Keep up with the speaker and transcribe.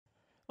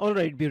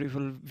Alright,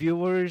 beautiful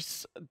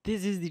viewers,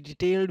 this is the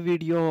detailed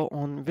video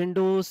on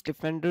Windows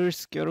Defender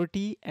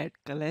security at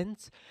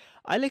glance.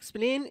 I'll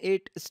explain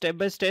it step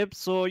by step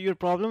so your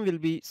problem will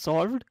be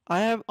solved. I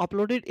have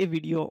uploaded a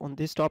video on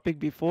this topic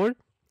before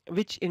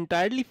which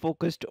entirely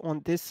focused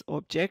on this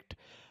object,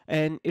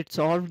 and it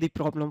solved the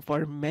problem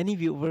for many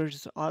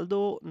viewers,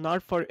 although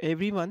not for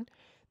everyone.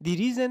 The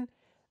reason,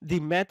 the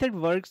method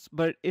works,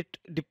 but it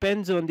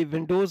depends on the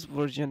Windows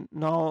version.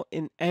 Now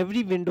in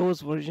every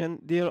Windows version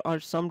there are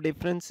some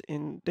difference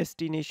in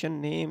destination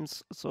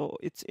names, so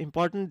it's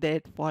important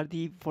that for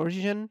the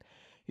version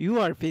you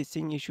are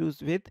facing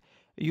issues with,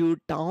 you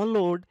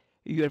download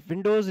your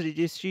Windows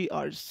registry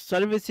or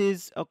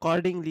services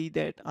accordingly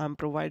that I'm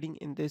providing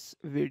in this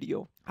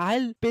video.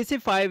 I'll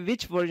specify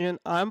which version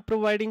I'm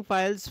providing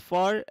files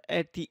for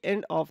at the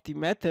end of the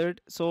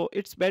method, so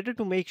it's better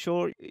to make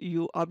sure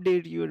you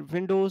update your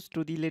Windows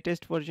to the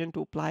latest version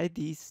to apply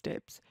these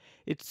steps.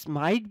 It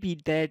might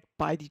be that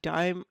by the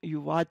time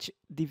you watch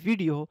the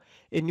video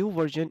a new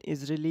version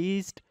is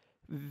released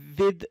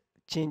with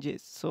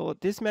changes, so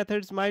these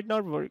methods might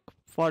not work.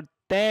 For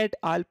that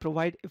I'll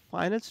provide a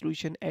final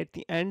solution at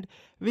the end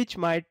which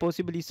might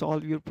possibly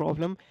solve your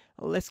problem.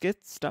 Let's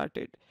get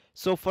started.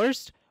 So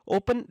first,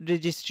 open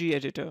registry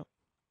editor.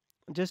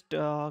 Just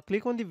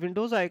click on the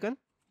Windows icon,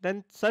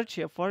 then search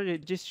here for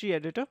registry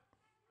editor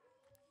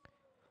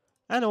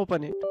and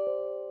open it.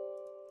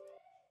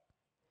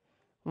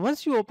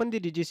 Once you open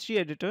the registry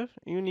editor,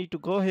 you need to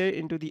go here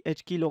into the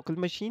H key local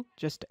machine,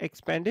 just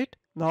expand it.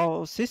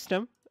 Now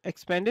system,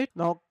 expand it.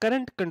 Now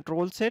current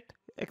control set,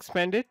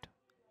 expand it.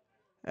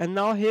 And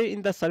now here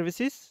in the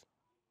services,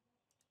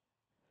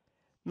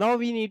 now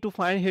we need to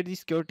find here the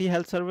security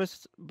health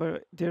service,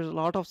 but there's a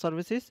lot of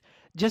services.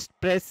 Just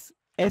press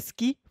S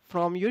key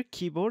from your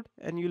keyboard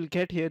and you'll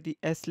get here the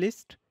S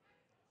list.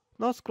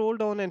 Now scroll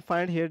down and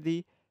find here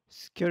the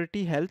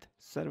security health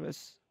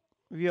service.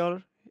 We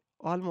are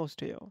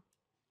almost here.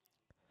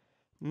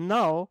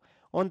 Now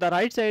on the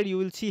right side you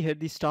will see here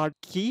the start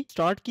key.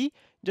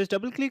 Just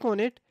double click on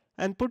it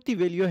and put the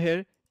value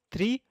here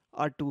 3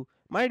 or 2.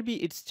 Might be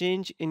it's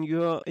changed in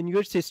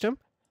your system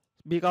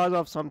because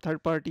of some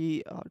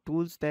third-party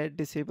tools that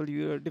disable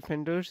your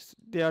defenders.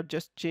 They are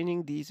just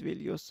changing these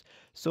values,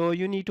 so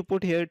you need to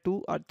put here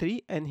 2 or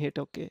 3 and hit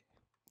OK.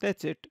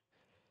 That's it.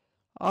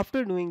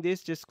 After doing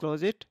this, just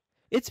close it.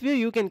 It's where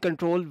you can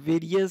control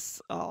various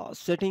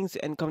settings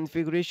and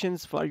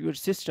configurations for your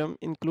system,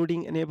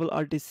 including enable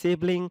or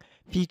disabling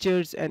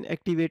features and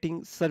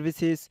activating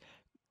services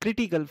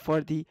critical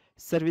for the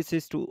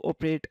services to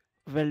operate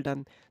well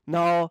done.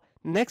 Now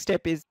next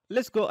step is,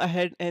 let's go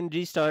ahead and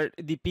restart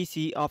the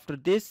PC. After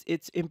this,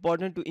 it's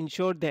important to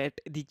ensure that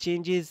the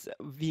changes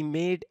we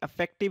made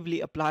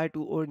effectively apply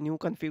to our new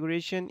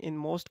configuration. In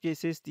most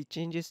cases the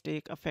changes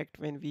take effect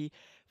when we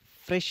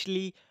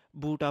freshly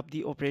boot up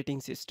the operating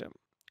system.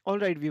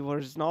 Alright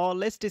viewers, now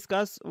let's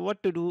discuss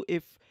what to do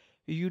if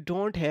you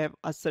don't have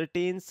a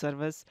certain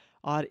service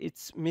or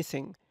it's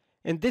missing.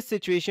 In this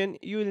situation,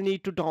 you will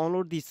need to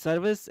download the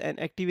service and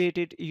activate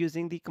it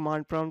using the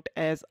command prompt.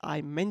 As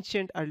I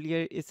mentioned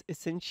earlier, it's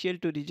essential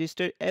to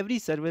register every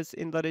service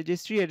in the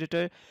registry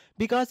editor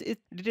because it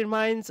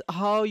determines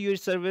how your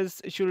service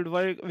should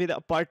work with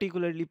a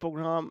particularly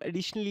program.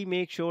 Additionally,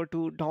 make sure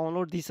to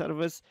download the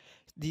service,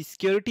 the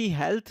security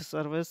health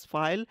service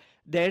file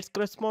that's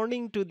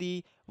corresponding to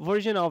the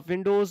version of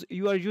Windows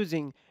you are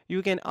using.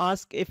 You can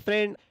ask a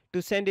friend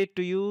to send it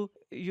to you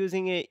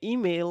using an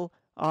email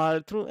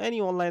or through any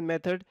online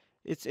method.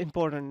 It's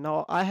important.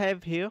 Now I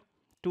have here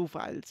two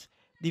files.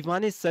 The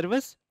one is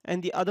service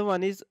and the other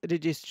one is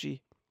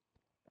registry.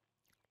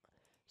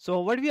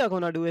 So what we are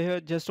gonna do here,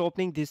 just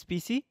opening this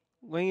PC,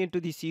 going into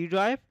the C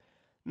drive.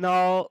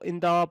 Now in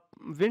the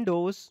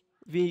Windows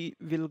we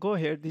will go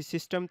here, the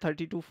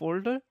system32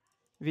 folder,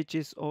 which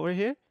is over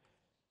here.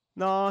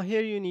 Now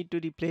here you need to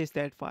replace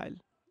that file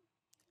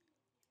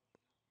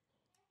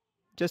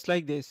just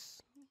like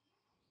this.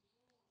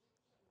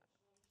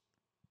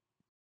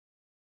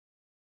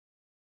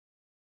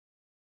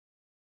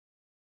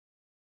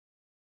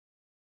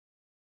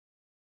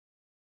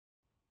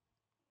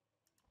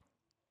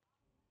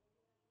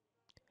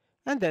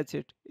 And that's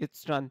it,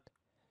 it's done.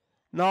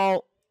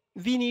 Now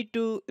we need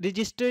to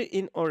register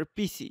in our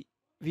PC.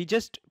 We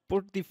just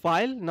put the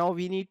file, now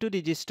we need to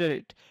register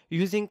it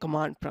using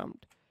command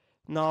prompt.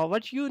 Now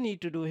what you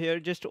need to do here,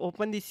 just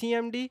open the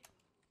CMD,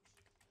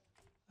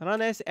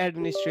 run as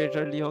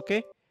administratorly.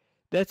 Okay,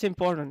 that's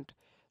important.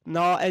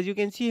 Now as you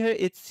can see here,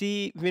 it's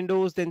C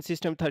Windows then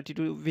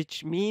system32,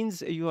 which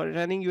means you are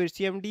running your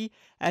CMD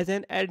as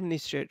an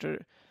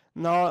administrator.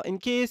 Now in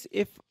case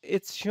if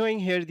it's showing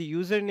here the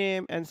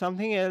username and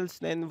something else,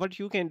 then what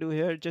you can do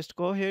here, just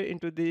go here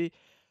into the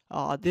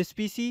this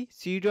PC,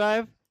 C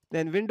drive,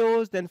 then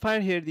Windows, then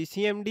find here the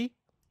CMD.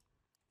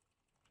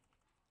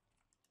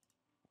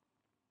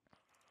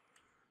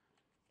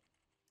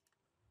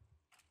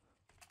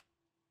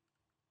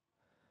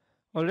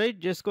 Alright,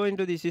 just go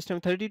into the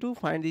system32,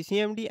 find the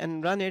CMD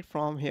and run it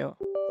from here.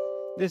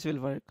 This will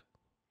work.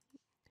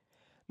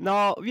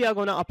 Now we are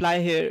gonna apply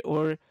here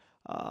or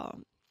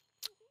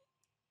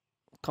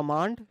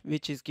command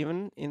which is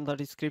given in the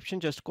description.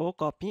 Just go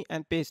copy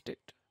and paste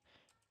it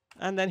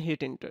and then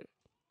hit enter.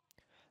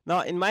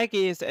 Now in my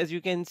case, as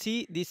you can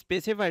see, the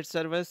specified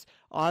service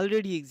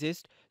already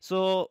exists,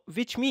 so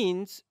which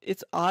means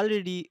it's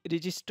already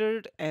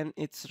registered and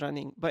it's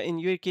running. But in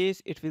your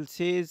case it will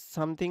say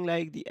something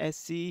like the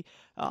SC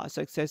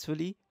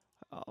successfully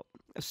uh,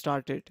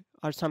 started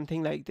or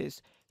something like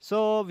this,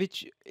 so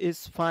which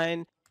is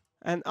fine.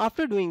 And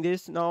after doing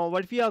this, now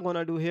what we are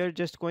gonna do here,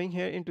 just going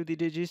here into the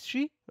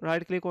registry,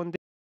 right click on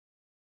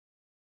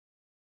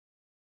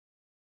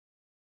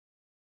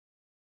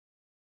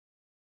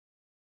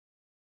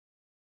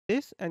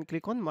this and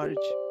click on merge.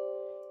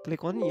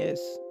 Click on yes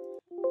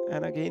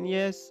and again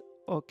yes.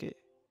 Okay,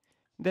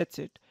 that's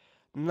it.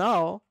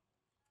 Now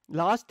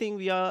last thing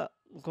we are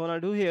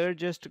gonna do here,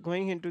 just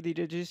going into the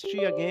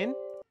registry again,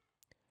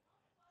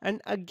 and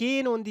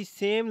again on the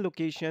same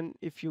location,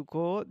 if you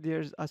go,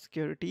 there's a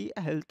security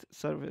health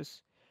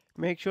service.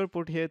 Make sure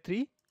put here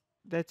 3.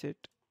 That's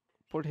it.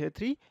 Put here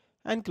 3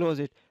 and close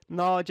it.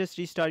 Now just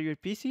restart your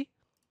PC.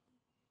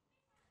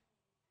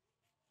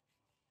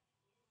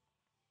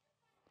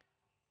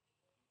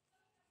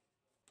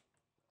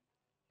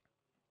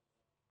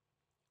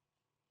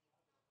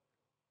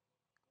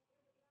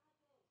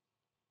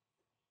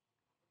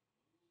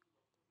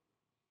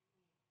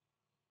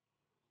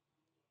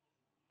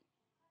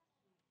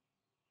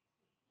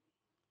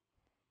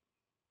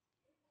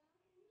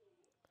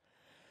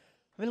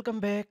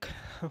 Welcome back.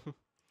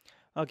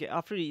 Okay,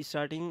 after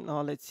restarting,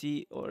 now let's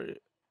see our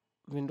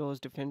Windows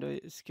Defender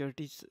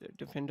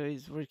Defender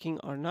is working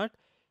or not.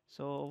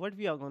 So what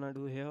we are gonna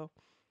do here,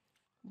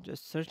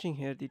 just searching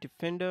here the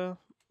Defender,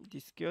 the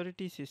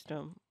security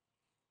system,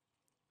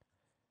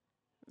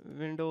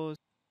 Windows.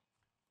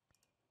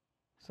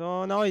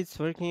 So now it's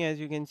working,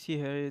 as you can see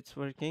here, it's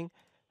working.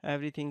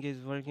 Everything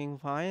is working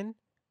fine,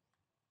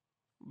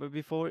 but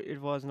before it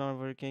was not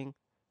working.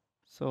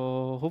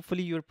 So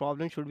hopefully your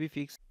problem should be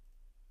fixed.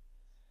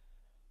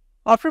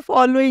 After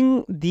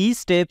following these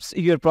steps,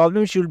 your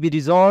problem should be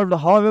resolved.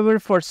 However,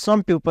 for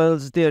some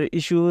pupils, their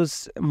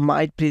issues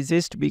might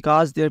persist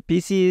because their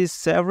PC is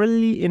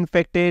severely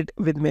infected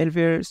with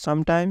malware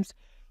sometimes.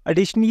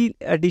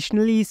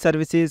 Additionally,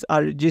 services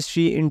or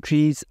registry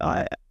entries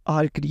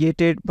are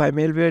created by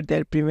malware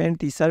that prevent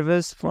the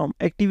service from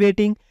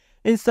activating.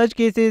 In such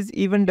cases,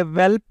 even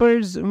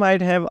developers might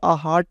have a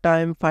hard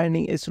time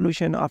finding a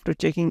solution after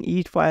checking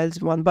each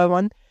files one by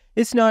one.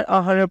 It's not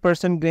a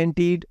 100%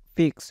 guaranteed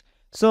fix.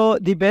 So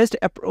the best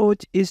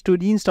approach is to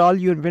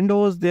reinstall your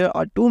Windows. There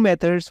are 2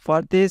 methods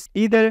for this,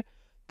 either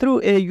through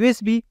a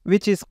USB,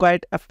 which is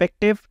quite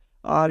effective,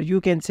 or you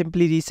can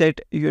simply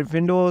reset your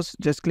Windows.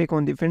 Just click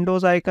on the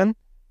Windows icon,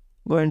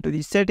 go into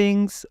the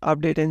settings,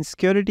 update and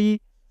security,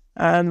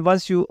 and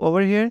once you over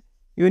here,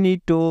 you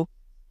need to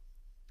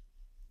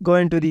go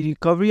into the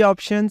recovery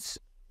options,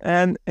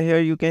 and here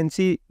you can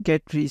see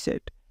get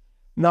reset.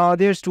 Now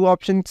there's 2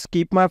 options: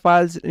 keep my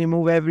files,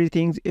 remove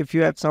everything if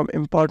you have some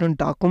important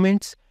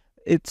documents.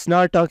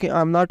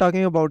 I'm not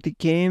talking about the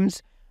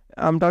games.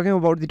 I'm talking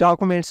about the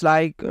documents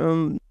like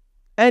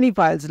any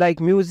files like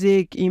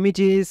music,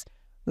 images,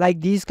 like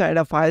these kind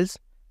of files.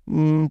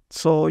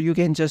 So you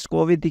can just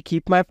go with the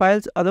keep my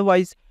files.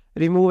 Otherwise,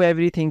 remove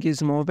everything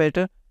is more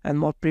better and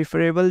more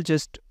preferable.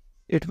 Just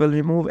it will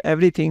remove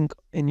everything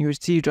in your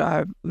C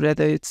drive,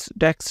 whether it's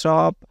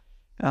desktop,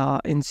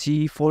 in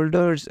C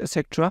folders,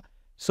 etc.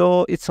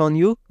 So it's on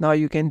you. Now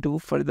you can do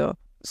further.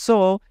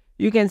 So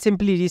you can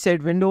simply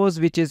reset Windows,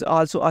 which is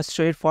also a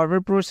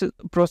straightforward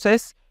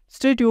process.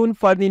 Stay tuned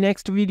for the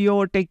next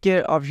video. Take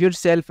care of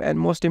yourself, and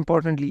most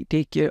importantly,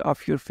 take care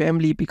of your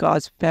family,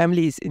 because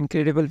family is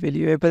incredibly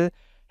valuable.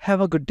 Have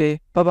a good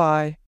day. Bye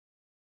bye.